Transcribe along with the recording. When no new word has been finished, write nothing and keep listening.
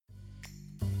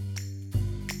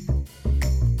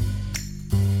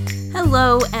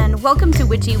Hello, and welcome to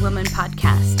Witchy Woman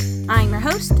Podcast. I'm your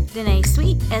host, Danae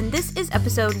Sweet, and this is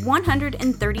episode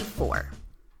 134.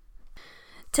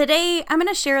 Today, I'm going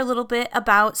to share a little bit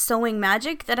about sewing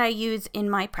magic that I use in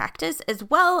my practice, as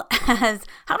well as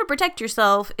how to protect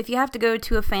yourself if you have to go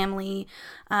to a family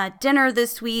dinner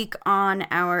this week on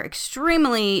our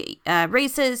extremely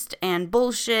racist and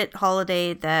bullshit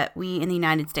holiday that we in the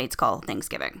United States call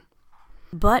Thanksgiving.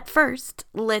 But first,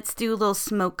 let's do a little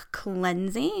smoke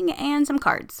cleansing and some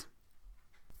cards.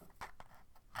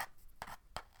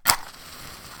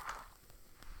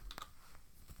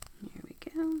 Here we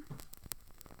go.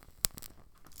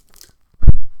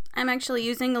 I'm actually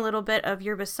using a little bit of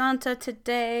Yerba Santa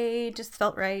today. Just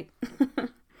felt right.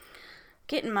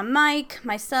 Getting my mic,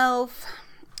 myself,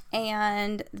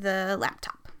 and the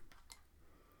laptop.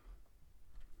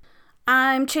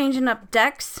 I'm changing up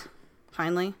decks,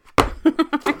 finally.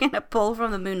 I'm going to pull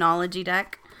from the Moonology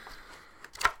deck.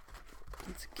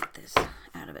 Let's get this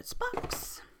out of its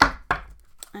box.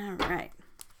 All right.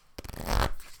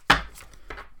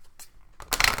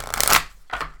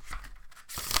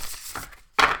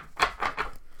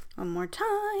 One more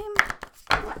time.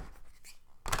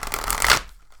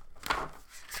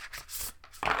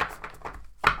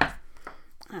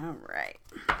 All right.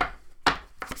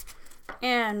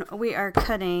 And we are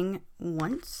cutting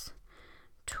once,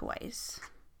 twice,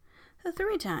 so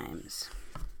 3 times.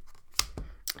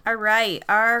 All right,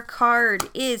 our card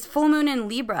is Full Moon in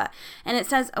Libra, and it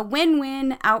says a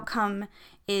win-win outcome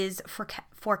is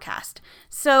forecast.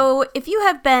 So if you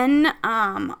have been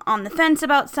on the fence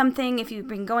about something, if you've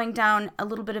been going down a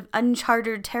little bit of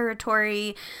uncharted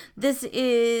territory, this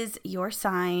is your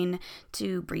sign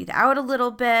to breathe out a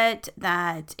little bit,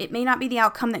 that it may not be the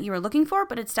outcome that you were looking for,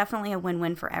 but it's definitely a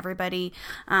win-win for everybody.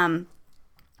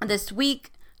 This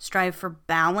week, strive for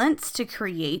balance to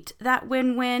create that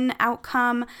win-win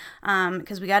outcome,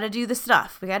 because we got to do the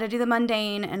stuff. We got to do the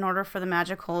mundane in order for the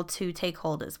magical to take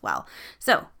hold as well.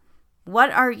 So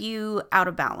what are you out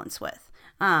of balance with?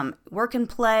 Work and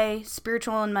play,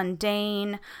 spiritual and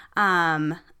mundane,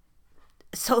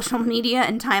 social media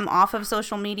and time off of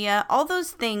social media, all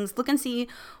those things. Look and see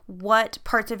what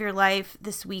parts of your life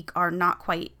this week are not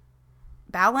quite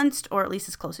balanced, or at least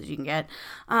as close as you can get,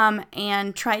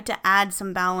 and try to add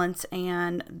some balance,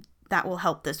 and that will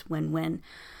help this win-win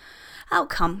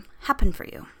outcome happen for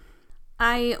you.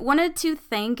 I wanted to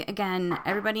thank, again,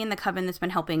 everybody in the coven that's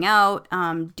been helping out,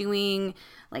 doing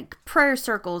like prayer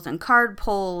circles and card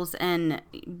pulls and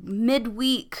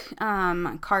midweek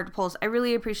card pulls. I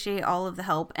really appreciate all of the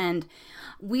help, and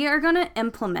we are going to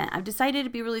implement. I've decided to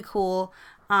be really cool.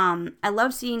 I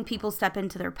love seeing people step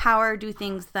into their power, do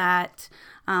things that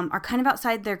are kind of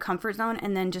outside their comfort zone,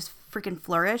 and then just freaking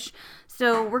flourish.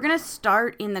 So we're going to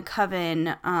start in the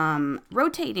coven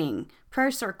rotating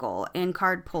prayer circle and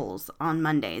card pulls on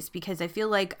Mondays, because I feel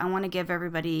like I want to give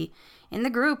everybody in the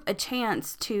group a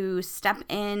chance to step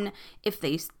in if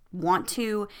they want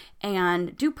to,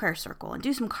 and do prayer circle and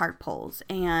do some card pulls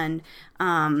and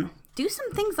do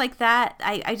some things like that.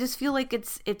 I just feel like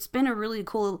it's been a really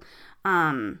cool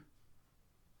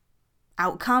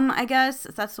outcome, I guess,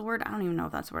 if that's the word. I don't even know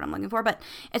if that's the word I'm looking for, but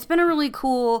it's been a really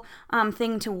cool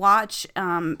thing to watch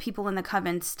people in the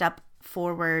coven step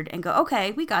forward and go,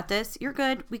 okay, we got this, you're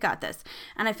good, we got this.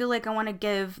 And I feel like I want to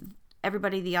give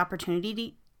everybody the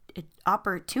opportunity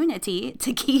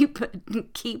to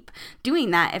keep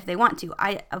doing that if they want to.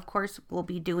 I, of course, will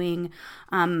be doing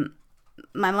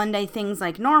my Monday things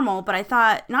like normal, but I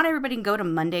thought not everybody can go to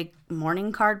Monday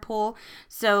morning card pull,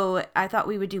 so I thought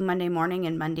we would do Monday morning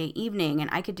and Monday evening, and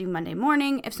I could do Monday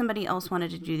morning if somebody else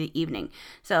wanted to do the evening.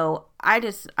 So I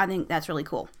think that's really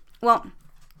cool. Well,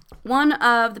 one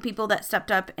of the people that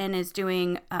stepped up and is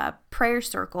doing a prayer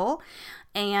circle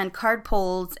and card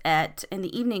pulls in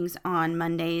the evenings on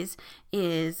Mondays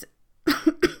is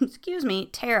excuse me,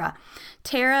 Tara.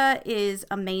 Tara is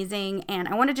amazing, and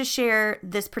I wanted to share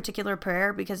this particular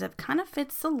prayer because it kind of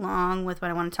fits along with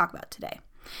what I want to talk about today.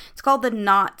 It's called the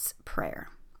Knots Prayer.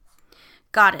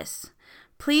 Goddess,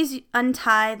 please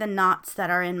untie the knots that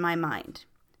are in my mind,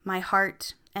 my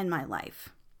heart, and my life.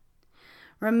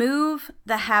 Remove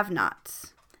the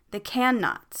have-nots, the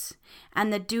can-nots,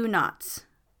 and the do-nots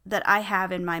that I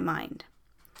have in my mind.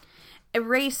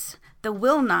 Erase the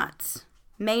will-nots,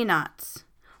 may-nots,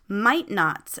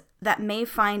 might-nots that may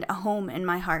find a home in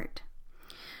my heart.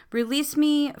 Release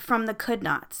me from the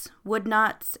could-nots,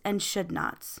 would-nots, and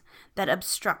should-nots that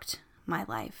obstruct my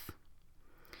life.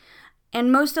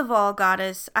 And most of all,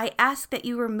 Goddess, I ask that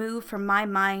you remove from my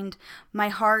mind, my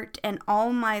heart, and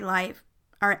my life,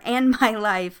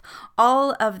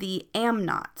 all of the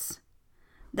am-nots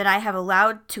that I have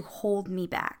allowed to hold me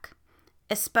back.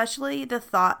 especially the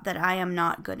thought that I am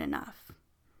not good enough.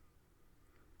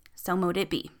 So mote it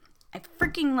be. I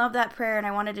freaking love that prayer, and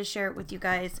I wanted to share it with you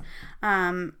guys.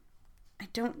 There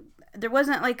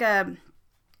wasn't like an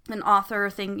author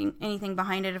thing, anything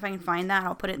behind it. If I can find that,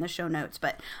 I'll put it in the show notes.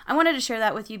 But I wanted to share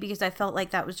that with you because I felt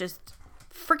like that was just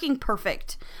freaking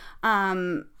perfect.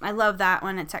 I love that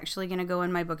one. It's actually going to go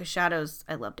in my Book of Shadows.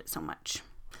 I loved it so much.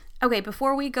 Okay,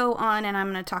 before we go on, and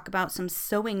I'm going to talk about some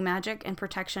sewing magic and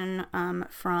protection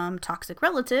from toxic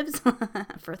relatives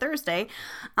for Thursday,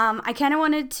 I kind of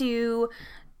wanted to,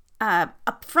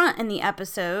 up front in the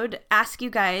episode, ask you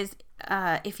guys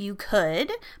if you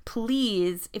could,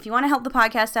 please, if you want to help the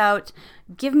podcast out,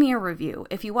 give me a review.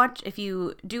 If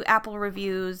you do Apple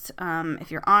reviews,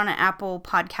 if you're on an Apple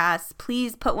podcast,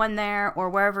 please put one there, or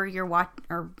wherever you're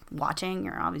watching.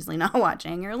 You're obviously not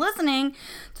watching. You're listening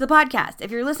to the podcast.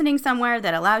 If you're listening somewhere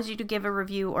that allows you to give a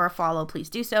review or a follow, please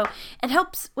do so. It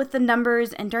helps with the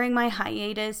numbers. And during my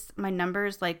hiatus, my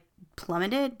numbers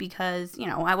plummeted because,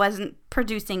 I wasn't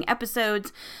producing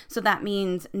episodes, so that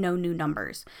means no new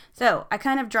numbers. So I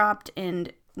kind of dropped,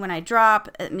 and when I drop,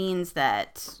 it means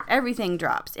that everything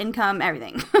drops, income,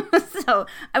 everything. So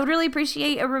I would really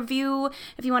appreciate a review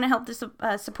if you want to help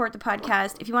support the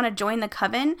podcast. If you want to join the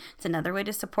coven, it's another way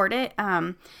to support it.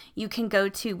 You can go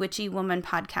to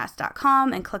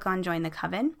witchywomanpodcast.com and click on join the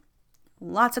coven.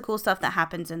 Lots of cool stuff that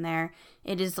happens in there.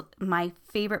 It is my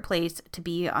favorite place to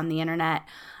be on the internet.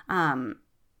 I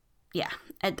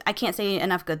can't say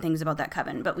enough good things about that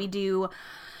coven, but we do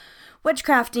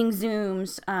witchcrafting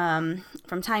Zooms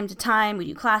from time to time. We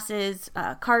do classes,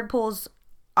 card pulls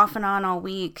off and on all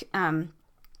week.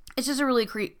 It's just a really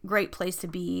great place to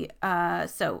be.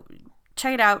 So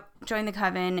check it out. Join the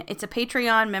coven. It's a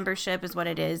Patreon membership is what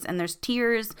it is. And there's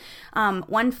tiers, $1,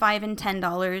 $5, and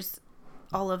 $10.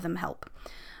 All of them help.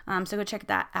 So go check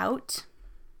that out.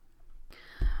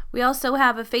 We also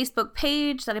have a Facebook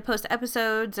page that I post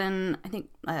episodes and I think,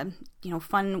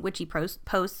 fun witchy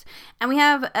posts. And we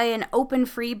have an open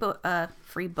free book.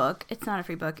 It's not a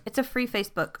free book. It's a free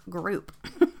Facebook group.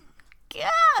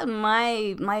 Yeah,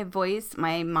 my voice,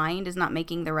 my mind is not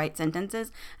making the right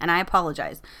sentences, and I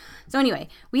apologize. So anyway,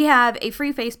 we have a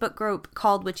free Facebook group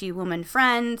called Witchy Woman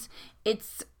Friends.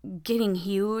 It's getting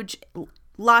huge.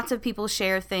 Lots of people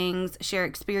share things, share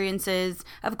experiences,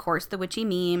 of course, the witchy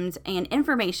memes and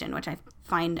information, which I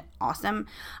find awesome.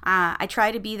 I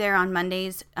try to be there on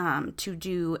Mondays to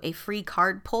do a free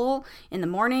card pull in the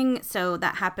morning. So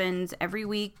that happens every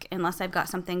week unless I've got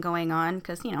something going on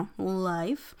because,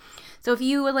 life. So if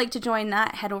you would like to join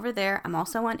that, head over there. I'm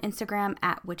also on Instagram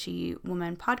at Witchy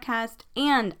Woman Podcast,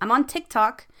 and I'm on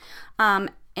TikTok, and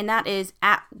that is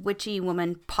at Witchy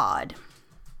Woman Pod.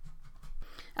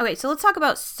 Okay, so let's talk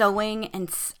about sewing, and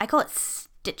I call it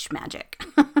stitch magic.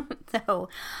 So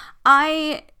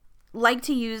I like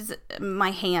to use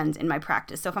my hands in my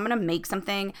practice. So if I'm going to make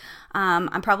something,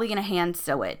 I'm probably going to hand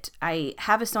sew it. I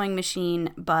have a sewing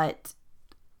machine, but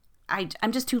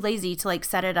I'm just too lazy to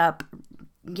set it up,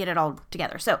 get it all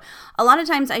together. So a lot of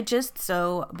times I just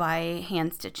sew by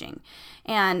hand stitching.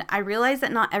 And I realize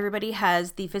that not everybody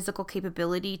has the physical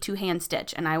capability to hand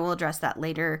stitch, and I will address that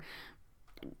later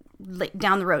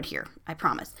down the road here, I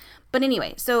promise. But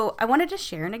anyway, so I wanted to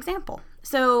share an example.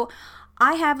 So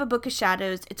I have a Book of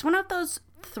Shadows. It's one of those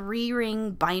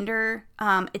 3-ring binder.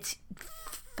 It's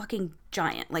fucking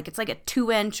giant. It's like a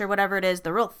 2-inch or whatever it is,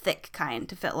 the real thick kind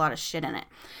to fit a lot of shit in it.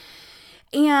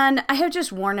 And I have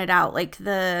just worn it out.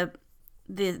 The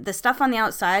stuff on the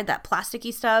outside, that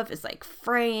plasticky stuff, is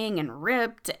fraying and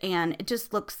ripped, and it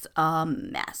just looks a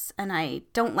mess. And I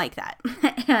don't like that.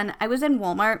 And I was in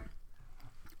Walmart.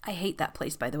 I hate that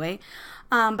place, by the way.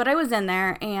 But I was in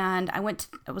there, and I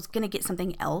was going to get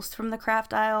something else from the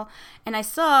craft aisle. And I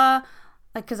saw,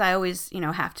 because I always,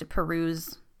 have to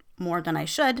peruse more than I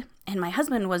should. And my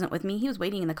husband wasn't with me. He was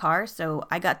waiting in the car. So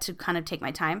I got to kind of take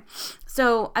my time.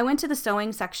 So I went to the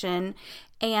sewing section,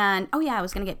 and I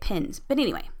was going to get pins. But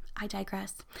anyway, I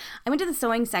digress. I went to the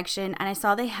sewing section, and I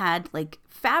saw they had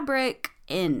fabric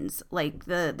ends,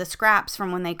 the scraps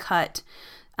from when they cut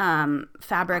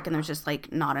fabric, and there's just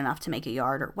not enough to make a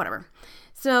yard or whatever.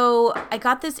 So I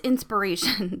got this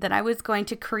inspiration that I was going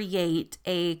to create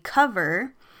a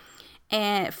cover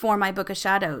for my Book of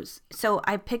Shadows. So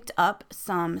I picked up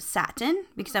some satin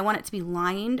because I want it to be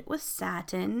lined with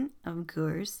satin, of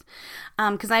course,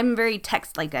 because I'm very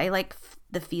I like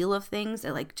the feel of things.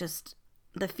 I like just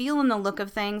the feel and the look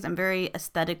of things. I'm very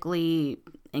aesthetically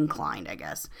inclined, I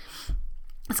guess.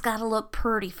 It's got to look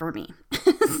pretty for me.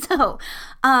 So,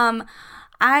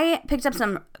 I picked up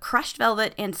some crushed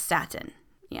velvet and satin.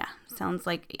 Yeah, sounds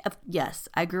like, yes,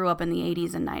 I grew up in the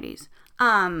 80s and 90s.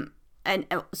 and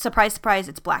surprise, surprise,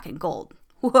 it's black and gold.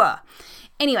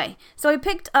 Anyway, so I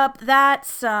picked up that,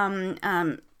 some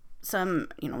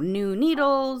new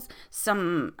needles,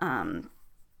 some of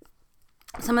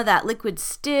that liquid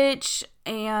stitch,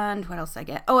 and what else did I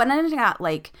get? Oh, and then I got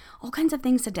like all kinds of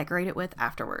things to decorate it with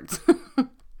afterwards.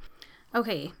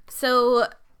 Okay, so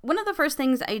one of the first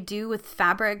things I do with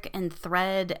fabric and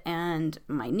thread and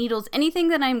my needles, anything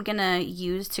that I'm gonna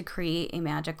use to create a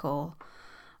magical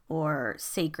or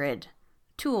sacred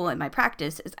tool in my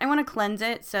practice, is I want to cleanse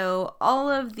it. So all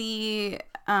of the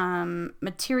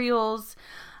materials,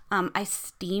 I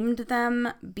steamed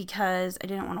them because I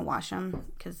didn't want to wash them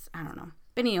because I don't know.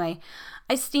 But anyway,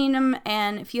 I steamed them,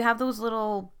 and if you have those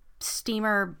little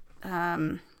steamer, what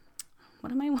am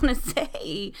I want to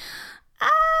say?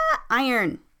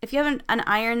 Iron. If you have an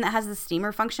iron that has the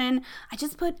steamer function, I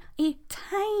just put a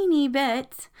tiny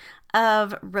bit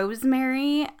of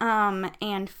rosemary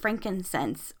and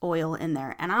frankincense oil in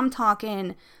there. And I'm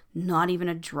talking not even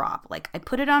a drop. Like, I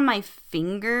put it on my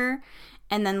finger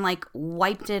and then like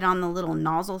wiped it on the little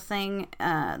nozzle thing,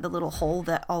 the little hole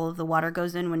that all of the water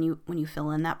goes in when you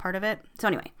fill in that part of it. So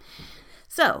anyway,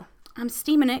 so I'm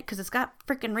steaming it because it's got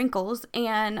freaking wrinkles,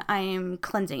 and I'm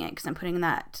cleansing it because I'm putting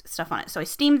that stuff on it. So I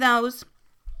steamed those,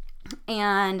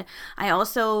 and I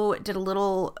also did a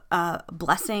little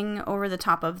blessing over the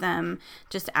top of them,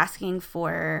 just asking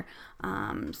for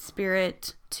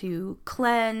spirit to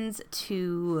cleanse,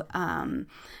 to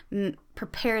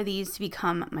prepare these to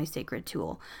become my sacred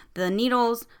tool. The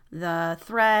needles, the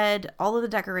thread, all of the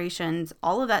decorations,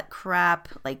 all of that crap,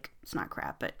 like, it's not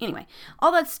crap, but anyway,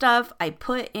 all that stuff I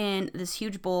put in this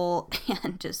huge bowl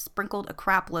and just sprinkled a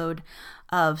crap load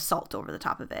of salt over the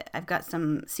top of it. I've got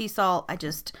some sea salt. I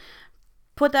just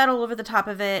put that all over the top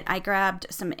of it. I grabbed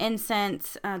some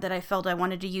incense that I felt I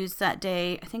wanted to use that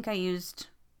day. I think I used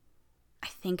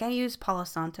Palo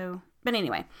Santo. But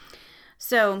anyway,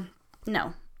 so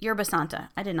no, Yerba Santa.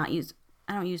 I don't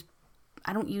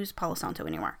use Palo Santo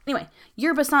anymore. Anyway,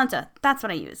 Yerba Santa, that's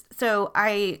what I used. So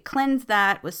I cleansed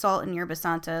that with salt and Yerba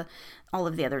Santa, all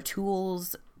of the other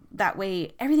tools. That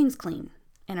way everything's clean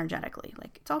energetically.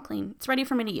 Like, it's all clean. It's ready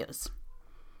for me to use.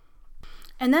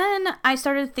 And then I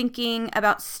started thinking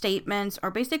about statements,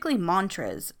 or basically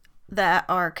mantras, that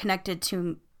are connected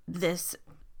to this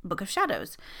Book of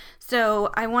Shadows. So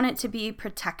I want it to be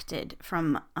protected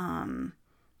from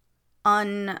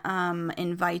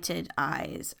uninvited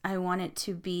eyes. I want it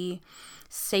to be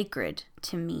sacred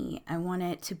to me. I want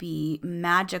it to be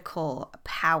magical,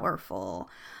 powerful,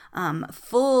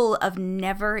 full of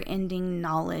never-ending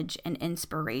knowledge and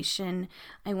inspiration.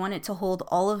 I want it to hold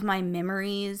all of my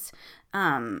memories.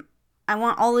 I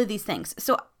want all of these things.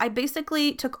 So I basically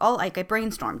I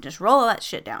brainstormed, just roll all that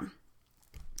shit down.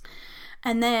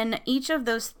 And then each of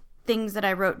those things that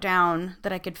I wrote down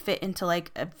that I could fit into like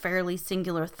a fairly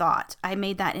singular thought, I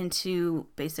made that into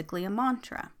basically a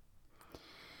mantra.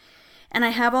 And I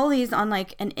have all these on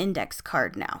like an index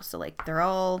card now. So like they're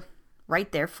all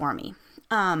right there for me.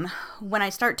 When I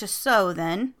start to sew,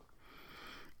 then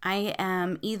I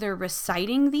am either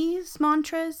reciting these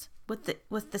mantras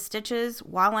with the stitches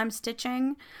while I'm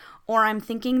stitching, or I'm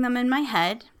thinking them in my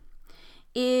head.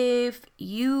 If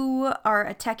you are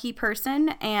a techie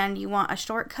person and you want a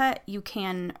shortcut, you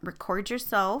can record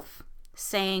yourself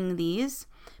saying these,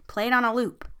 play it on a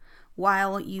loop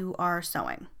while you are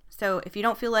sewing. So if you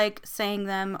don't feel like saying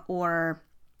them or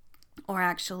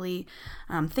actually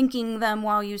thinking them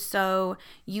while you sew,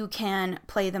 you can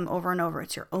play them over and over.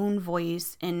 It's your own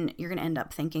voice, and you're going to end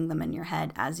up thinking them in your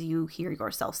head as you hear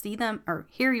yourself see them, or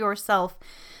hear yourself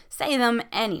say them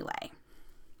anyway.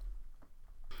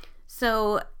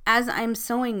 So as I'm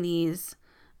sewing these,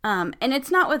 and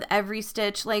it's not with every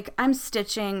stitch, like I'm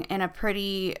stitching in a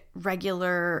pretty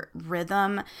regular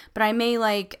rhythm, but I may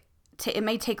it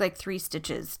may take like 3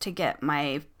 stitches to get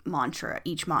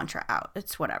each mantra out.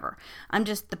 It's whatever.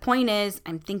 The point is,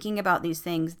 I'm thinking about these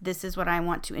things. This is what I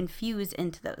want to infuse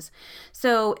into those.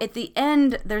 So at the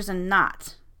end, there's a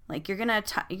knot. Like you're gonna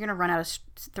run out of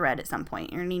thread at some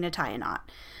point. You're gonna need to tie a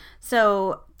knot.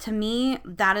 So to me,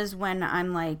 that is when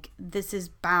I'm like, this is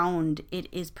bound. It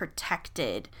is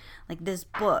protected. Like this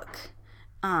book,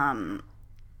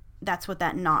 that's what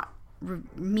that knot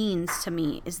means to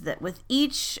me, is that with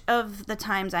each of the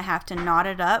times I have to knot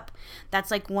it up,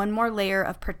 that's like one more layer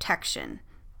of protection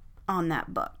on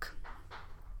that book.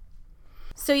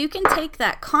 So you can take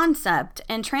that concept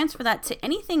and transfer that to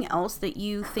anything else that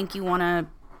you think you want to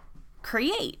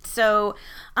create. So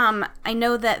I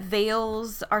know that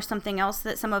veils are something else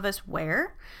that some of us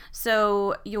wear.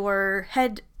 So your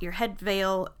head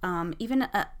veil, even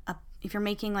if you're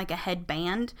making like a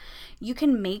headband, you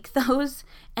can make those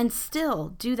and still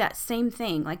do that same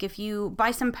thing. Like if you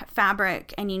buy some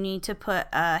fabric and you need to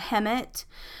hem it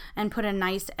and put a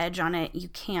nice edge on it, you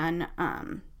can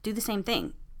do the same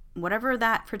thing. Whatever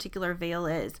that particular veil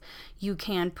is, you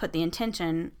can put the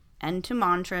intention into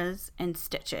mantras and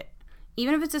stitch it.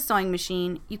 Even if it's a sewing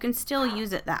machine, you can still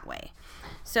use it that way.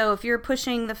 So if you're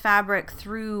pushing the fabric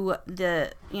through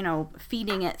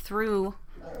feeding it through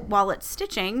while it's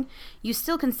stitching, you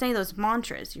still can say those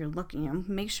mantras. You're looking,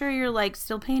 make sure you're like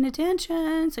still paying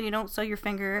attention so you don't sew your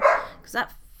finger, because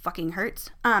that fucking hurts.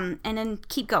 And then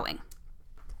keep going.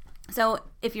 So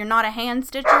if you're not a hand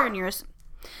stitcher and you're saying,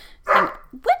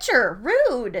 Witcher,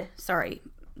 rude. Sorry,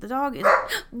 the dog is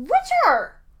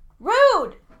Witcher,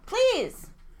 rude, please.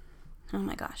 Oh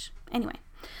my gosh. Anyway.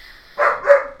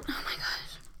 Oh my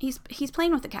gosh. He's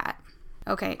playing with the cat.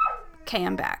 Okay,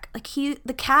 I'm back. Like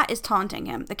the cat is taunting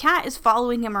him. The cat is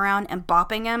following him around and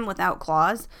bopping him without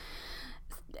claws.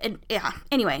 And yeah.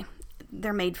 Anyway,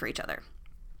 they're made for each other.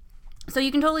 So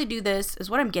you can totally do this, is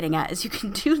what I'm getting at, is you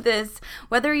can do this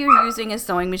whether you're using a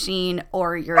sewing machine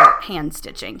or you're hand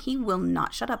stitching. He will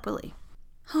not shut up, will he?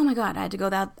 Oh my God, I had to go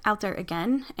out there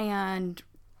again and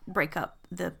break up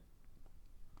the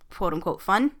quote unquote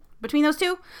fun between those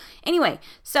two. Anyway,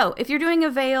 so if you're doing a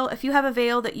veil, if you have a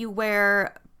veil that you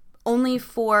wear only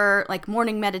for like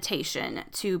morning meditation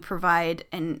to provide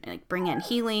and like bring in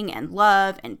healing and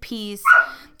love and peace,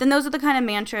 then those are the kind of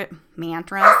mantras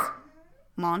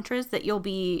that you'll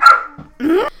be.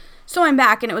 So I'm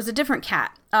back, and it was a different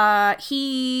cat.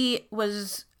 He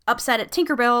was upset at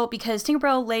Tinkerbell because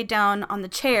Tinkerbell laid down on the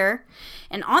chair,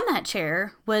 and on that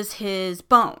chair was his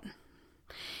bone.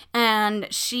 And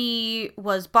she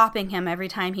was bopping him every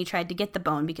time he tried to get the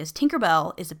bone, because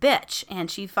Tinkerbell is a bitch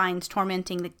and she finds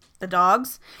tormenting the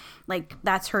dogs, like,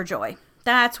 that's her joy.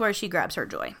 That's where she grabs her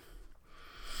joy.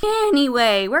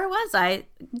 Anyway, where was I?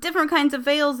 Different kinds of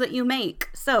veils that you make.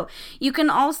 So you can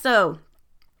also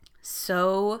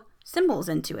sew symbols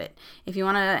into it. If you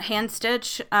want to hand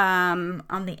stitch on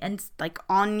the end, like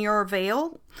on your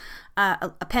veil,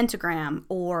 a pentagram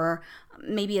or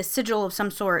maybe a sigil of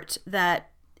some sort that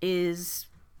is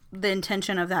the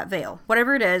intention of that veil.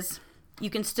 Whatever it is, you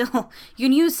can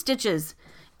use stitches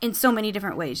in so many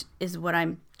different ways, is what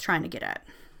I'm trying to get at,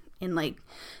 in like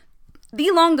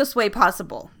the longest way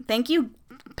possible. Thank you,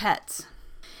 pets.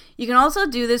 You can also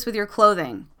do this with your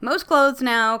clothing. Most clothes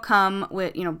now come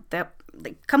with,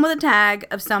 they come with a tag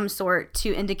of some sort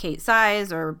to indicate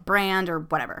size or brand or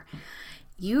whatever.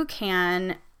 You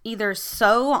can either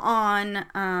sew on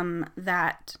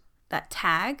that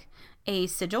tag a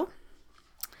sigil,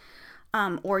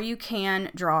 or you can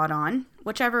draw it on,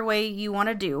 whichever way you want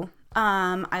to do.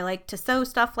 I like to sew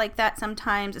stuff like that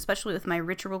sometimes, especially with my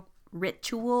ritual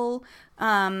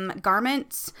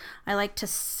garments. I like to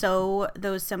sew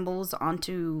those symbols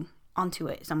onto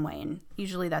it some way, and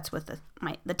usually that's with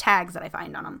the tags that I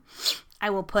find on them.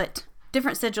 I will put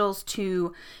different sigils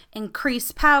to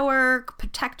increase power,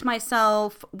 protect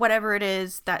myself, whatever it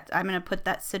is that I'm going to put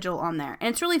that sigil on there. And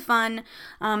it's really fun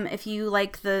if you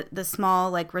like the small,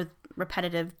 like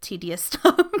repetitive, tedious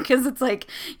stuff, because it's like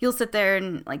you'll sit there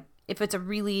and like, if it's a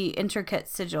really intricate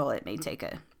sigil, it may take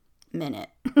a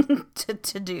minute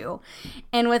to do.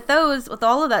 And with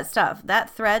all of that stuff, that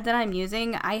thread that I'm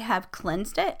using, I have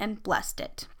cleansed it and blessed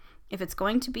it. If it's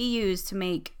going to be used to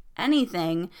make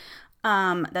anything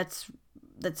that's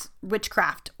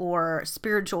witchcraft or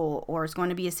spiritual, or is going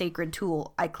to be a sacred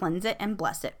tool, I cleanse it and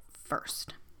bless it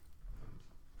first.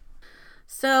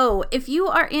 So if you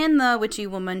are in the Witchy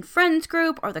Woman Friends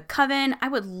group or the Coven, I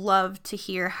would love to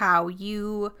hear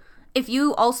if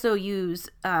you also use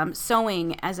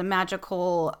sewing as a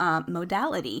magical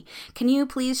modality. Can you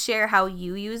please share how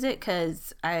you use it?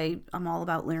 Because I'm all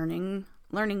about learning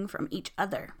from each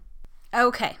other.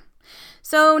 Okay.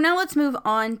 So now let's move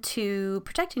on to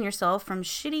protecting yourself from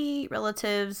shitty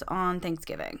relatives on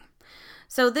Thanksgiving.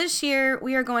 So this year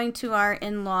we are going to our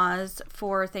in-laws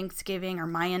for Thanksgiving, or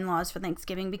my in-laws for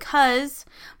Thanksgiving, because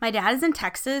my dad is in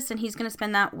Texas and he's going to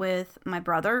spend that with my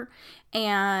brother.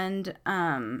 And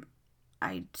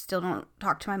I still don't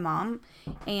talk to my mom.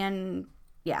 And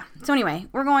yeah. So anyway,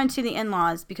 we're going to the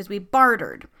in-laws because we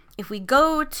bartered. If we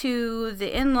go to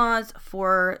the in-laws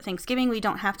for Thanksgiving, we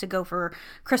don't have to go for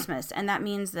Christmas. And that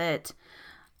means that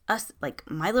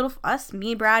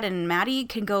me, Brad, and Maddie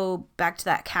can go back to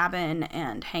that cabin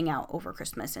and hang out over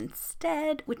Christmas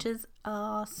instead, which is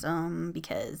awesome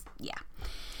because, yeah.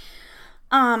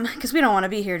 Because we don't want to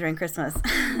be here during Christmas.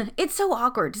 It's so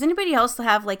awkward. Does anybody else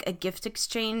have like a gift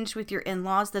exchange with your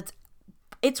in-laws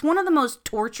it's one of the most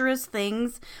torturous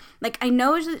things. Like, I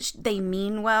know that they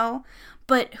mean well,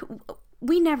 but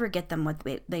we never get them what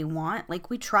they want.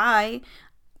 Like, we try,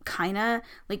 kind of.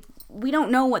 Like, we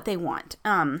don't know what they want.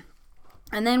 And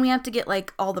then we have to get,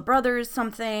 like, all the brothers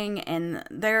something and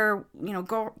their,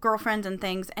 girlfriends and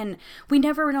things. And we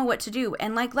never know what to do.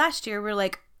 And, like, last year, we're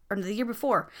like, or the year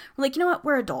before, we're like, you know what?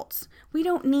 We're adults. We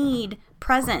don't need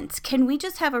presents. Can we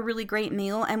just have a really great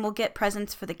meal and we'll get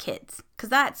presents for the kids?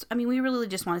 Because we really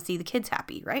just want to see the kids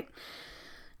happy, right?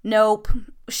 Nope.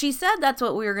 She said that's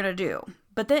what we were going to do.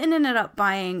 But then ended up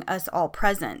buying us all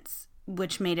presents,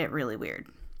 which made it really weird.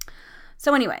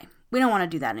 So anyway, we don't want to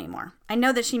do that anymore. I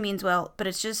know that she means well, but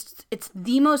it's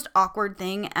the most awkward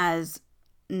thing as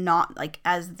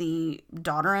the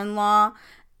daughter-in-law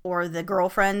or the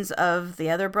girlfriends of the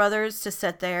other brothers to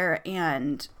sit there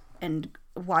and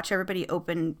watch everybody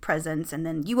open presents, and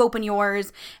then you open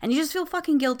yours and you just feel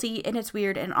fucking guilty, and it's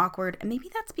weird and awkward. And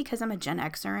maybe that's because I'm a Gen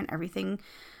Xer and everything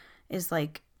is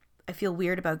like, I feel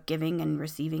weird about giving and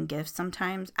receiving gifts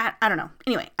sometimes. I don't know.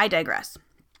 Anyway, I digress.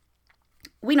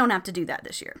 We don't have to do that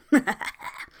this year.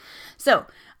 So,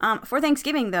 for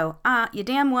Thanksgiving though, you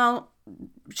damn well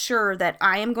sure that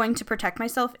I am going to protect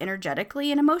myself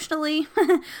energetically and emotionally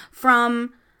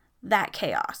from that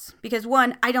chaos. Because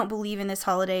one, I don't believe in this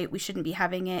holiday. We shouldn't be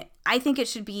having it. I think it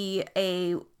should be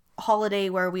a holiday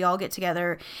where we all get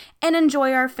together and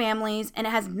enjoy our families, and it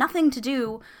has nothing to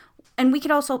do. And we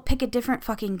could also pick a different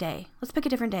fucking day. Let's pick a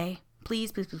different day.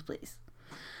 Please, please, please, please.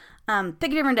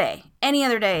 Pick a different day. Any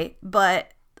other day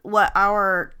but what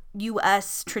our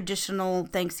U.S. traditional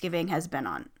Thanksgiving has been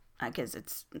on.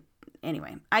 Because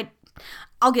anyway,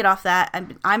 I'll get off that.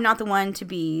 I'm not the one to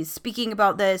be speaking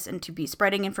about this and to be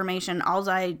spreading information. All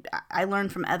I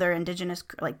learned from other indigenous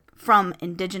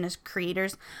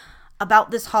creators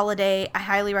about this holiday. I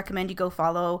highly recommend you go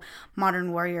follow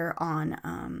Modern Warrior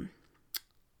on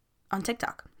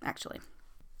TikTok, actually.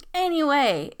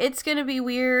 Anyway, it's gonna be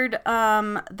weird.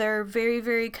 They're very,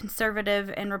 very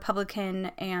conservative and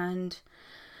Republican and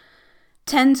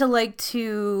tend to like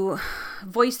to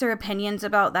voice their opinions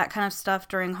about that kind of stuff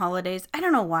during holidays. I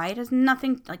don't know why. It has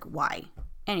nothing, like, why?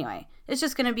 Anyway, it's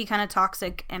just going to be kind of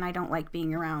toxic, and I don't like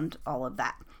being around all of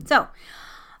that. So,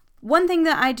 one thing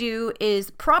that I do is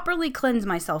properly cleanse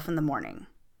myself in the morning.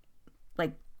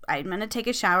 Like, I'm going to take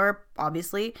a shower,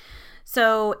 obviously.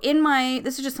 So,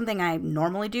 this is just something I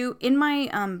normally do. In my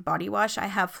body wash, I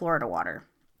have Florida water.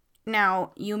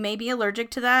 Now, you may be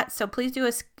allergic to that, so please do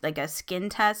a skin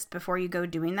test before you go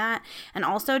doing that. And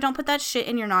also, don't put that shit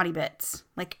in your naughty bits,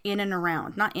 like in and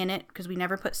around. Not in it, because we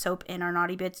never put soap in our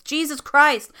naughty bits. Jesus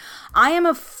Christ! I am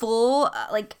a full,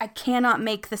 I cannot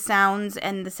make the sounds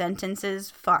and the sentences.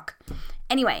 Fuck.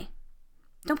 Anyway,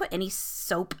 don't put any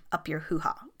soap up your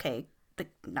hoo-ha, okay?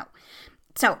 No.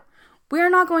 So,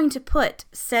 we're not going to put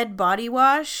said body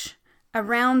wash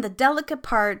around the delicate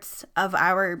parts of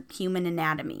our human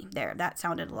anatomy. There, that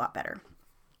sounded a lot better.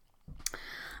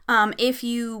 If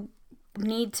you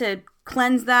need to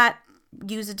cleanse that,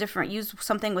 use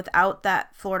something without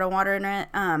that Florida water in it,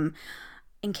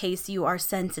 in case you are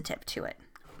sensitive to it.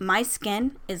 My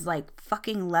skin is like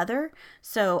fucking leather,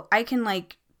 so I can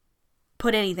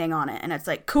put anything on it, and it's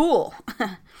cool.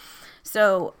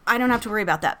 So I don't have to worry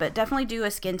about that, but definitely do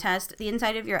a skin test. The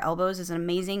inside of your elbows is an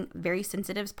amazing, very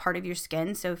sensitive part of your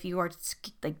skin. So if you are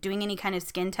doing any kind of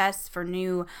skin tests for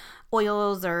new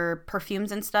oils or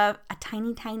perfumes and stuff, a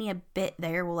tiny bit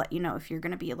there will let you know if you're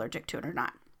going to be allergic to it or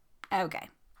not. Okay.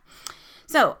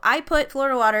 So I put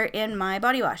Florida water in my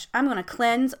body wash. I'm going to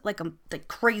cleanse like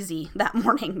crazy that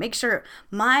morning. Make sure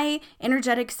my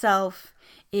energetic self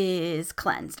is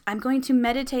cleansed. I'm going to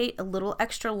meditate a little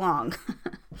extra long.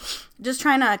 Just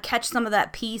trying to catch some of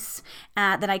that peace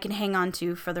that I can hang on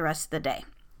to for the rest of the day.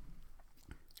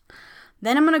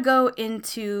 Then I'm going to go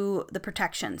into the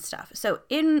protection stuff. So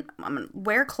I'm going to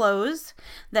wear clothes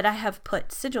that I have put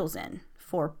sigils in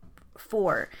for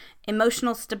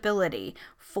emotional stability,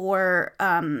 for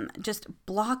just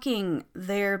blocking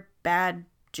their bad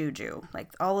juju.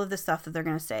 Like all of the stuff that they're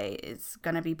going to say is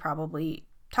going to be probably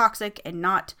toxic and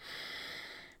not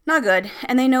good.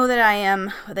 And they know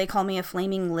that they call me a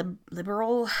flaming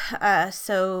liberal.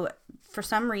 So for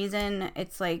some reason,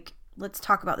 it's let's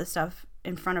talk about this stuff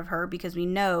in front of her, because we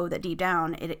know that deep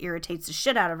down it irritates the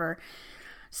shit out of her.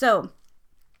 So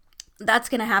that's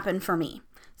going to happen for me.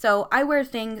 So I wear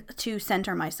things to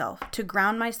center myself, to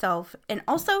ground myself, and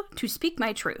also to speak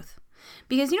my truth.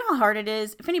 Because you know how hard it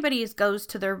is? If anybody goes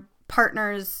to their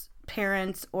partner's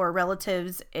parents or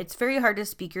relatives, it's very hard to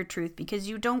speak your truth because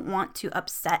you don't want to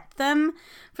upset them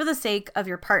for the sake of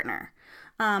your partner.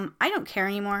 I don't care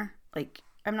anymore. Like,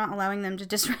 I'm not allowing them to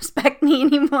disrespect me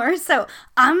anymore. So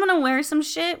I'm going to wear some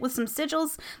shit with some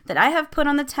sigils that I have put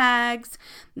on the tags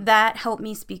that help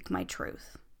me speak my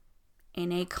truth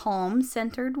in a calm,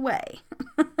 centered way.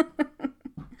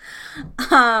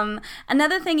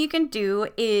 Another thing you can do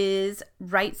is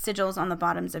write sigils on the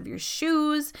bottoms of your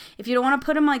shoes. If you don't want to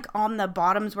put them like on the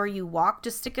bottoms where you walk,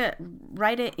 just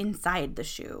write it inside the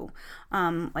shoe,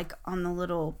 like on the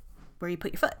little where you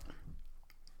put your foot.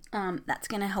 That's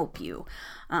going to help you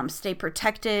stay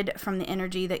protected from the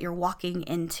energy that you're walking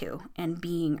into and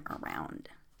being around.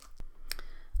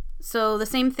 So the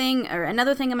same thing, or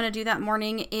another thing I'm going to do that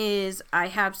morning is I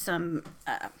have some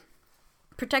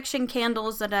protection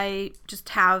candles that I just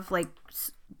have, like,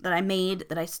 that I made,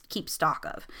 that I keep stock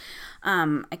of.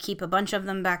 I keep a bunch of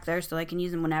them back there so I can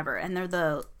use them whenever. And they're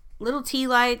the little tea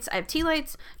lights. I have tea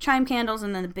lights, chime candles,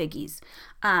 and then the biggies.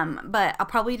 But I'll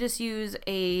probably just use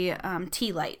a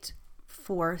tea light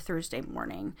for Thursday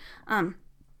morning.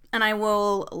 And I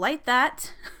will light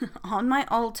that on my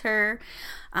altar.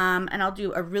 And I'll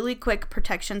do a really quick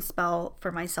protection spell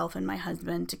for myself and my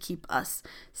husband to keep us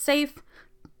safe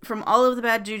from all of the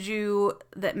bad juju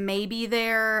that may be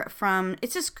there from,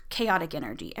 it's just chaotic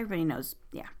energy. Everybody knows.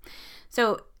 Yeah.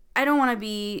 So I don't want to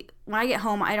be, when I get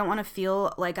home, I don't want to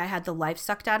feel like I had the life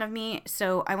sucked out of me.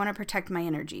 So I want to protect my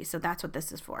energy. So that's what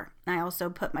this is for. And I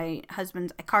also put I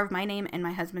carved my name and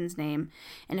my husband's name.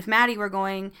 And if Maddie were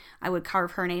going, I would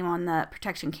carve her name on the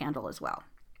protection candle as well.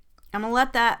 I'm going to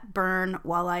let that burn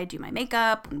while I do my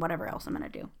makeup and whatever else I'm going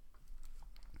to do.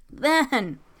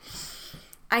 Then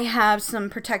I have some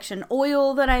protection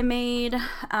oil that I made,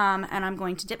 and I'm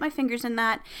going to dip my fingers in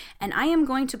that, and I am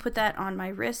going to put that on my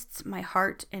wrists, my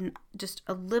heart, and just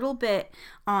a little bit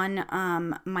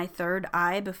on my third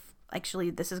eye. Actually,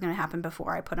 this is going to happen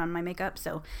before I put on my makeup,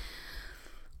 so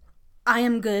I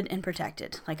am good and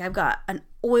protected. Like, I've got an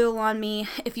oil on me.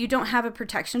 If you don't have a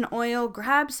protection oil,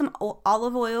 grab some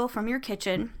olive oil from your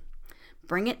kitchen,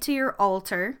 bring it to your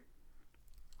altar,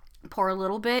 pour a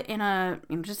little bit in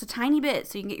just a tiny bit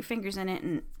so you can get your fingers in it,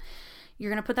 and you're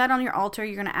going to put that on your altar.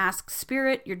 You're going to ask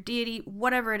spirit, your deity,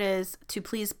 whatever it is, to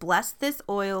please bless this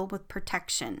oil with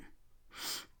protection.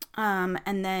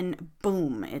 And then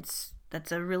boom,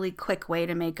 that's a really quick way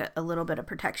to make a little bit of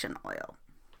protection oil.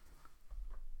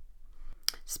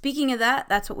 Speaking of that,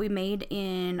 that's what we made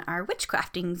in our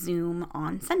witchcrafting Zoom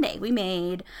on Sunday. We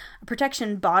made a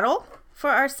protection bottle for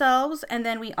ourselves, and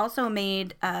then we also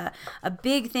made a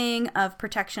big thing of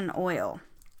protection oil,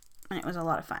 and it was a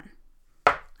lot of fun.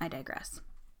 I digress.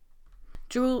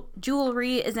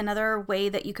 Jewelry is another way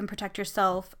that you can protect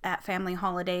yourself at family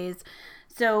holidays.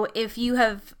 So if you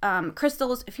have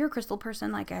crystals, if you're a crystal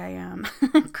person like I am,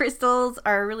 crystals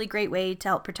are a really great way to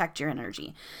help protect your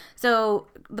energy. So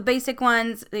the basic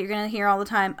ones that you're going to hear all the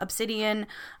time: obsidian,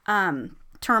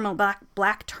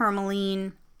 black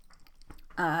tourmaline,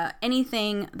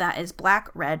 anything that is black,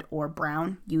 red, or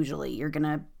brown. Usually they're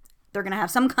gonna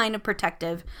have some kind of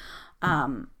protective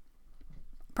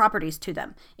properties to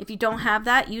them. If you don't have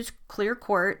that, use clear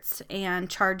quartz and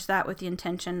charge that with the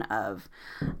intention of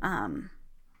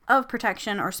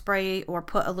protection, or spray or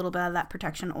put a little bit of that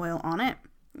protection oil on it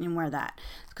and wear that.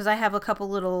 Because I have a couple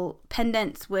little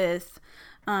pendants with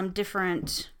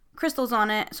different crystals on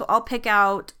it, so I'll pick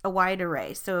out a wide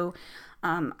array. So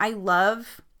I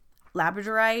love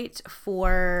labradorite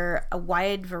for a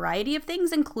wide variety of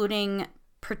things, including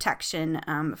protection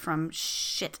from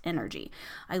shit energy.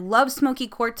 I love smoky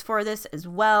quartz for this as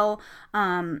well.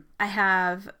 I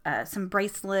have some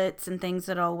bracelets and things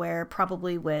that I'll wear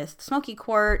probably with smoky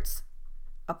quartz.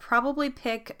 I'll probably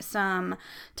pick some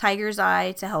tiger's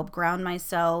eye to help ground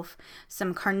myself,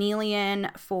 some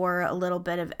carnelian for a little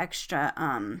bit of extra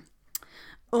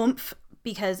oomph,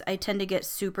 because I tend to get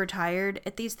super tired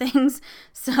at these things.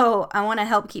 So I want to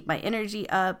help keep my energy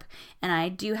up. And I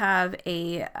do have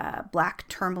a black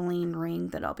tourmaline ring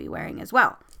that I'll be wearing as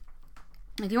well.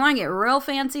 If you want to get real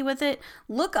fancy with it,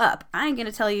 look up. I ain't going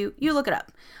to tell you. You look it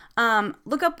up.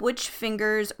 Look up which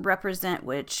fingers represent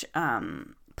which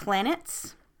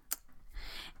planets.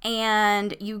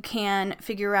 And you can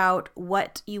figure out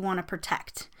what you want to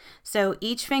protect. So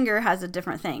each finger has a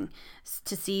different thing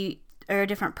to see, or a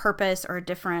different purpose, or a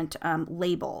different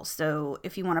label. So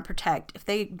if you want to protect, if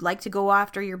they like to go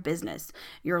after your business,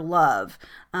 your love,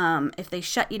 if they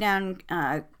shut you down,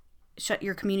 shut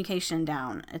your communication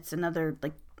down, it's another,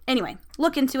 anyway,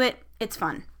 look into it. It's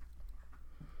fun.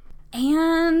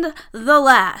 And the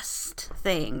last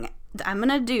thing I'm going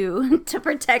to do to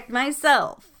protect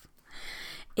myself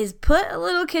is put a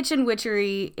little kitchen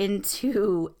witchery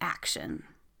into action.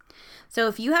 So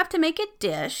if you have to make a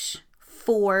dish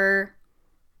for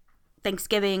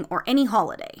Thanksgiving or any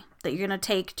holiday that you're going to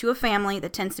take to a family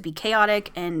that tends to be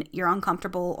chaotic and you're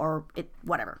uncomfortable or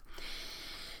whatever,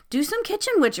 do some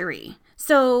kitchen witchery.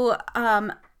 So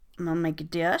I'm going to make a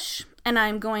dish and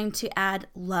I'm going to add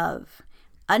love,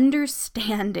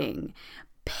 understanding,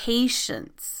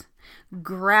 patience,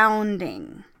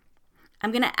 grounding.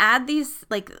 I'm going to add these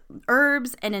like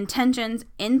herbs and intentions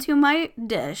into my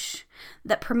dish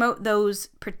that promote those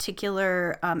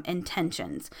particular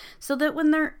intentions so that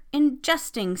when they're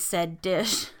ingesting said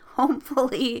dish,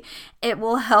 hopefully it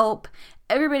will help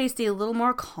everybody stay a little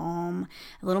more calm,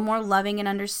 a little more loving and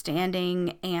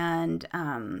understanding, and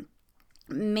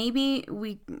maybe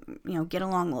we get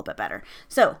along a little bit better.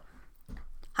 So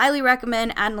highly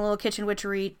recommend adding a little kitchen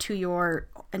witchery to your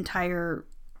entire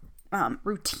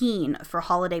routine for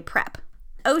holiday prep.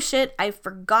 Oh shit, I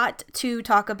forgot to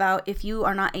talk about if you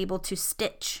are not able to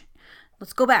stitch.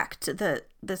 Let's go back to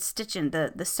the stitching,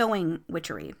 the sewing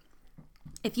witchery.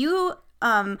 If you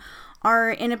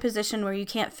are in a position where you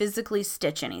can't physically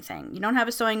stitch anything, you don't have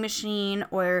a sewing machine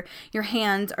or your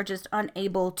hands are just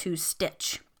unable to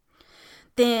stitch,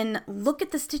 then look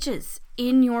at the stitches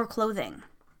in your clothing.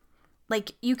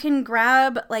 Like you can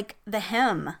grab like the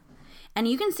hem and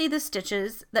you can see the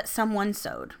stitches that someone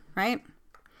sewed, right?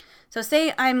 So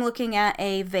say I'm looking at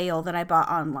a veil that I bought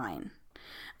online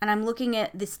and I'm looking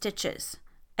at the stitches.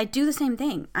 I do the same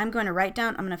thing. I'm going to write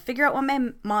down, I'm going to figure out what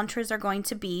my mantras are going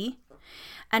to be.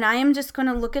 And I am just going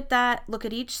to look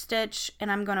at each stitch,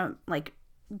 and I'm going to like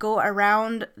go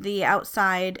around the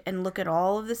outside and look at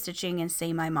all of the stitching and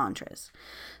say my mantras.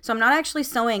 So I'm not actually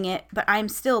sewing it, but I'm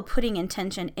still putting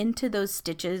intention into those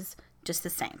stitches just the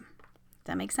same. Does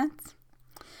that make sense?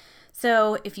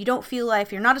 So if you don't feel like,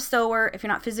 if you're not a sewer, if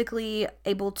you're not physically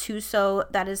able to sew,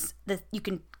 you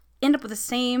can end up with the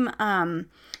same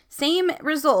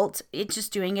result. It's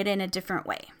just doing it in a different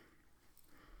way.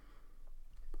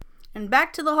 And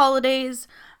back to the holidays,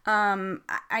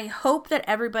 I hope that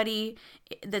everybody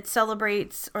that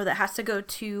celebrates or that has to go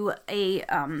to a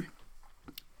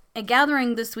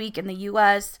gathering this week in the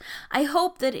U.S., I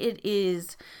hope that it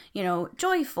is,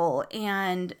 joyful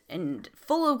and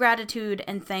full of gratitude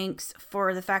and thanks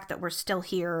for the fact that we're still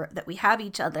here, that we have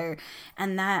each other,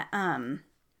 and that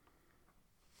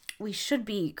we should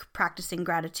be practicing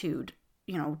gratitude,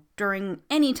 during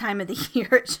any time of the year.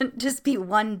 It shouldn't just be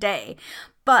one day.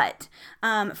 But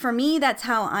for me, that's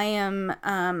how I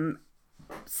am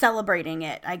celebrating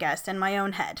it, I guess, in my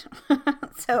own head.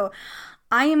 So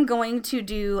I am going to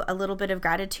do a little bit of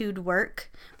gratitude work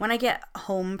when I get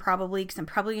home, probably, because I'm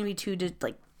probably going to be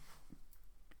too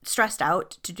stressed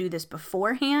out to do this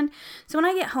beforehand. So when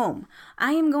I get home,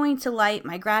 I am going to light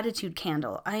my gratitude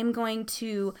candle. I am going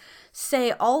to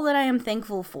say all that I am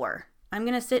thankful for. I'm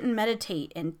going to sit and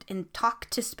meditate and talk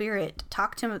to spirit,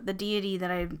 talk to the deity that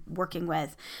I'm working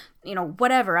with,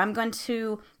 whatever. I'm going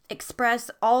to express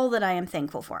all that I am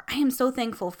thankful for. I am so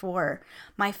thankful for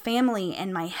my family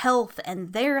and my health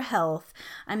and their health.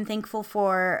 I'm thankful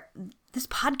for this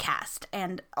podcast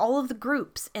and all of the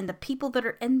groups and the people that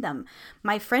are in them,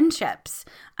 my friendships.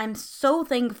 I'm so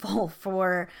thankful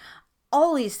for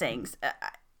all these things.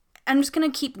 I'm just going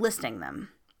to keep listing them.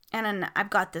 And then I've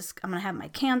got this, I'm going to have my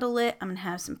candle lit. I'm going to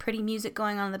have some pretty music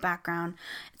going on in the background.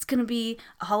 It's going to be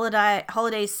a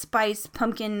holiday spice,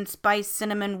 pumpkin spice,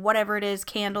 cinnamon, whatever it is,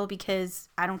 candle, because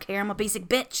I don't care. I'm a basic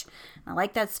bitch. I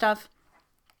like that stuff.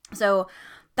 So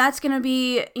that's going to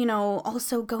be,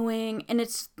 also going, and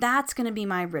that's going to be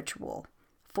my ritual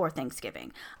for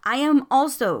Thanksgiving. I am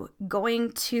also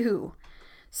going to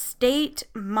state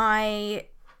my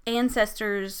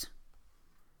ancestors'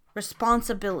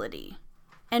 responsibility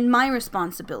and my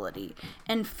responsibility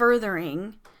in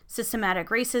furthering systematic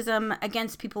racism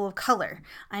against people of color.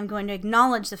 I'm going to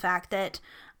acknowledge the fact that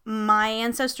my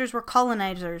ancestors were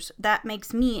colonizers. That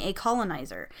makes me a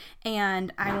colonizer.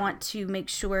 And I want to make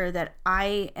sure that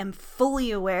I am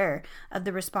fully aware of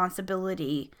the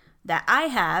responsibility that I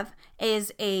have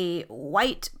as a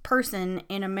white person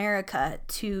in America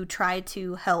to try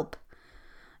to help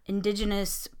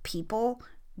indigenous people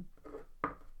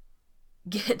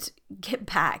get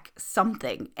back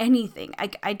something, anything.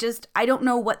 I don't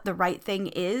know what the right thing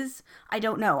is. I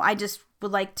don't know. I just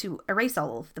would like to erase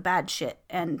all of the bad shit,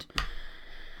 and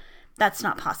that's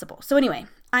not possible. So anyway,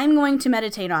 I'm going to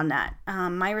meditate on that.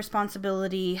 My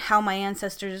responsibility, how my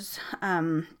ancestors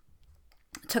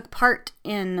took part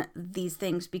in these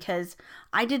things, because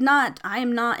I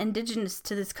am not indigenous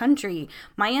to this country.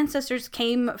 My ancestors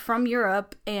came from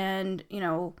Europe and,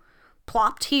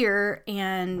 plopped here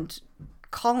and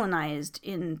colonized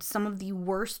in some of the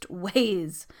worst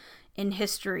ways in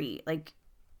history, like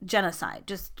genocide,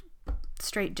 just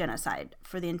straight genocide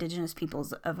for the indigenous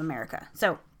peoples of America.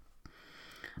 So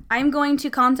I'm going to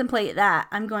contemplate that.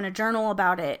 I'm going to journal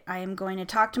about it. I am going to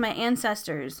talk to my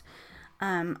ancestors.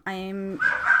 Oh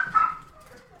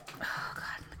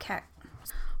God, the cat.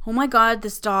 Oh my God,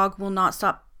 this dog will not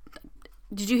stop.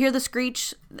 Did you hear the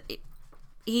screech?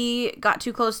 He got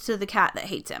too close to the cat that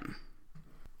hates him.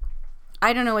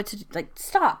 I don't know what to do. Like,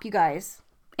 stop, you guys.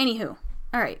 Anywho.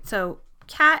 All right, so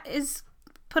cat is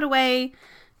put away.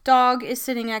 Dog is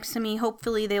sitting next to me.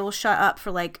 Hopefully they will shut up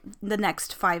for like the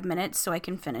next 5 minutes so I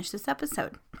can finish this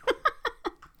episode.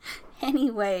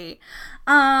 Anyway,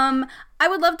 I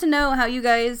would love to know how you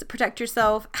guys protect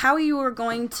yourself, how you are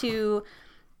going to,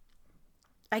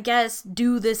 I guess,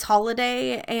 do this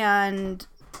holiday, and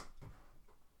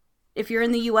if you're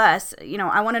in the US, you know,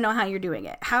 I want to know how you're doing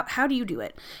it. How do you do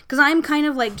it? Because I'm kind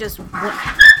of like just...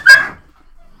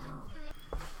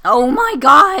 Oh my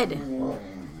God!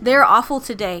 They're awful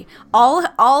today.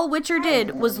 All Witcher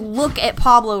did was look at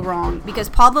Pablo wrong because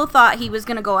Pablo thought he was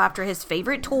going to go after his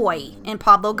favorite toy and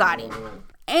Pablo got him.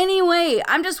 Anyway,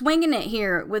 I'm just winging it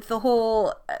here with the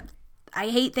whole... I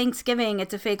hate Thanksgiving.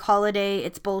 It's a fake holiday.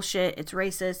 It's bullshit. It's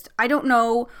racist. I don't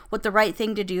know what the right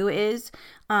thing to do is.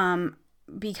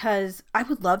 Because I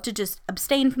would love to just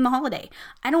abstain from the holiday.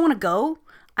 I don't want to go.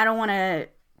 I don't want to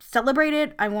celebrate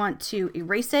it. I want to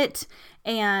erase it.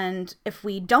 And if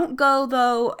we don't go,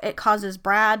 though, it causes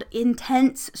Brad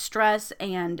intense stress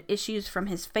and issues from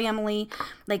his family.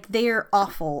 Like, they're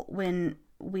awful when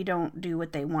we don't do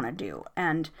what they want to do.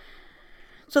 And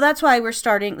so that's why we're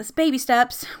starting this baby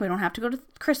steps. We don't have to go to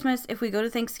Christmas if we go to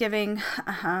Thanksgiving.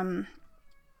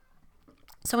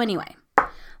 So anyway,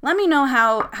 let me know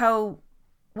how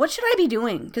what should I be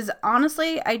doing? Because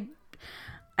honestly, I'm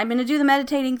going to do the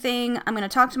meditating thing. I'm going to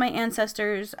talk to my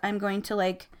ancestors. I'm going to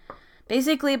like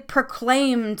basically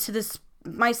proclaim to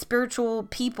my spiritual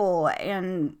people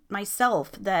and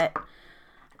myself that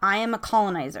I am a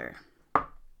colonizer.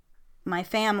 My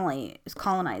family is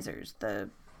colonizers.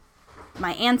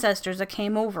 My ancestors that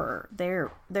came over, they're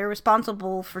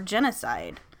responsible for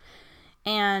genocide.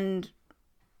 And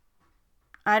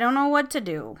I don't know what to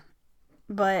do.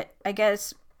 But I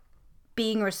guess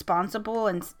being responsible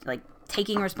and like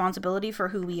taking responsibility for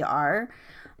who we are,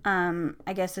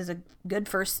 I guess is a good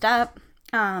first step.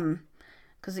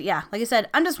 Because yeah, like I said,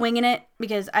 I'm just winging it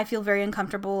because I feel very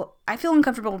uncomfortable. I feel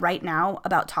uncomfortable right now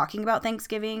about talking about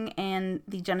Thanksgiving and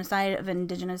the genocide of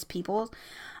indigenous peoples.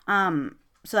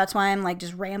 So that's why I'm like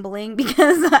just rambling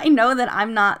because I know that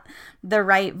I'm not the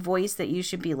right voice that you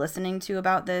should be listening to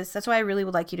about this. That's why I really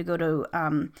would like you to go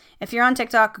to, if you're on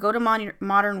TikTok, go to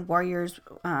Modern Warriors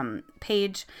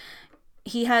page.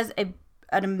 He has an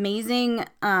amazing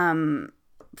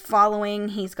following.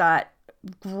 He's got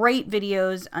great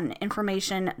videos and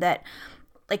information that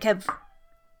like have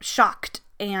shocked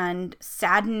and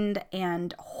saddened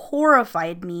and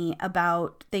horrified me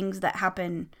about things that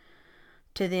happen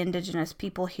to the indigenous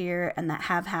people here and that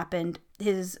have happened.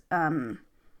 He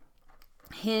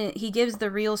gives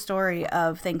the real story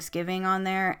of Thanksgiving on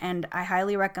there, and I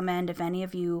highly recommend if any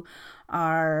of you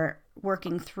are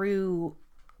working through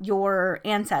your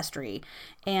ancestry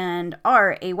and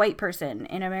are a white person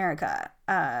in America,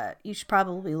 you should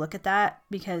probably look at that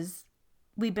because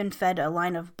we've been fed a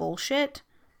line of bullshit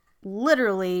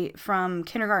literally from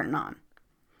kindergarten on.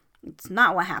 It's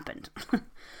not what happened.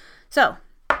 So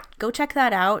go check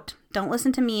that out. Don't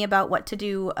listen to me about what to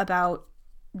do about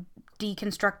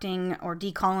deconstructing or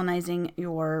decolonizing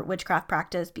your witchcraft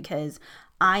practice because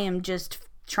I am just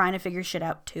trying to figure shit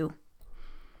out too.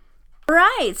 All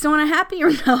right, so on a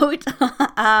happier note,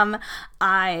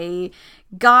 I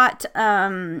got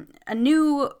a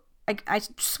new, I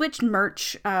switched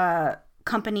merch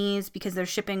companies because their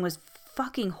shipping was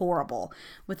fucking horrible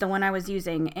with the one I was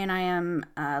using, and I am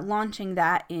launching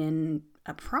that in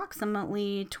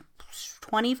approximately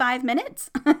 25 minutes.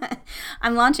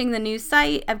 I'm launching the new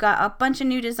site. I've got a bunch of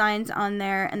new designs on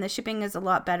there and the shipping is a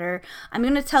lot better. I'm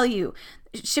going to tell you,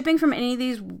 shipping from any of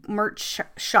these merch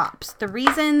shops, the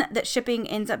reason that shipping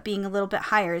ends up being a little bit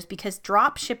higher is because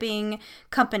drop shipping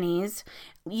companies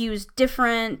use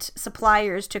different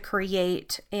suppliers to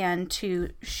create and to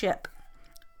ship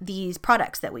these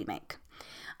products that we make.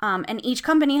 And each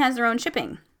company has their own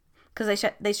shipping because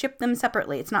they ship them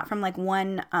separately. It's not from like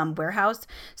one warehouse.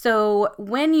 So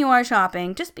when you are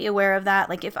shopping, just be aware of that.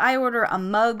 Like if I order a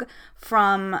mug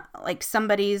from like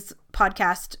somebody's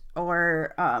podcast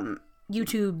or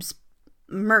YouTube's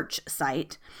merch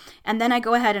site. And then I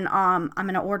go ahead and I'm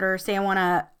going to order, say I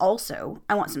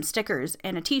want some stickers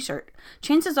and a t-shirt.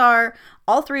 Chances are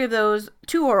all three of those,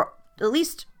 at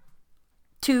least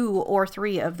 2 or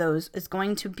 3 of those is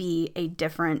going to be a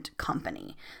different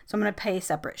company. So I'm going to pay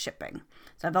separate shipping.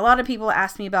 So I have a lot of people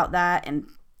ask me about that. And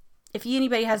if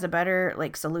anybody has a better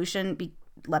solution,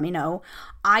 let me know.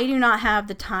 I do not have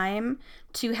the time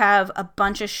to have a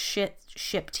bunch of shit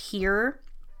shipped here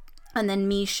and then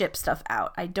me ship stuff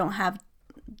out. I don't have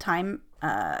time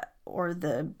or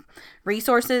the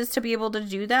resources to be able to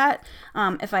do that.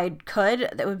 If I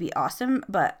could, that would be awesome,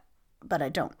 but I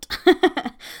don't.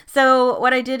 So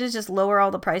what I did is just lower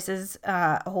all the prices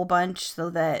a whole bunch so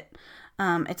that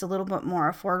it's a little bit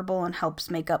more affordable and helps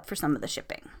make up for some of the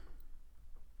shipping.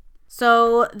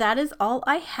 So that is all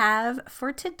I have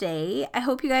for today. I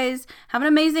hope you guys have an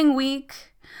amazing week.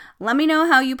 Let me know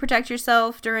how you protect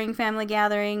yourself during family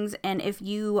gatherings and if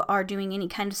you are doing any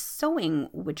kind of sewing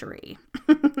witchery.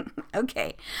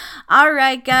 Okay. All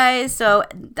right, guys. So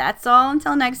that's all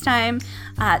until next time.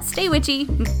 Stay witchy.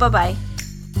 Bye-bye.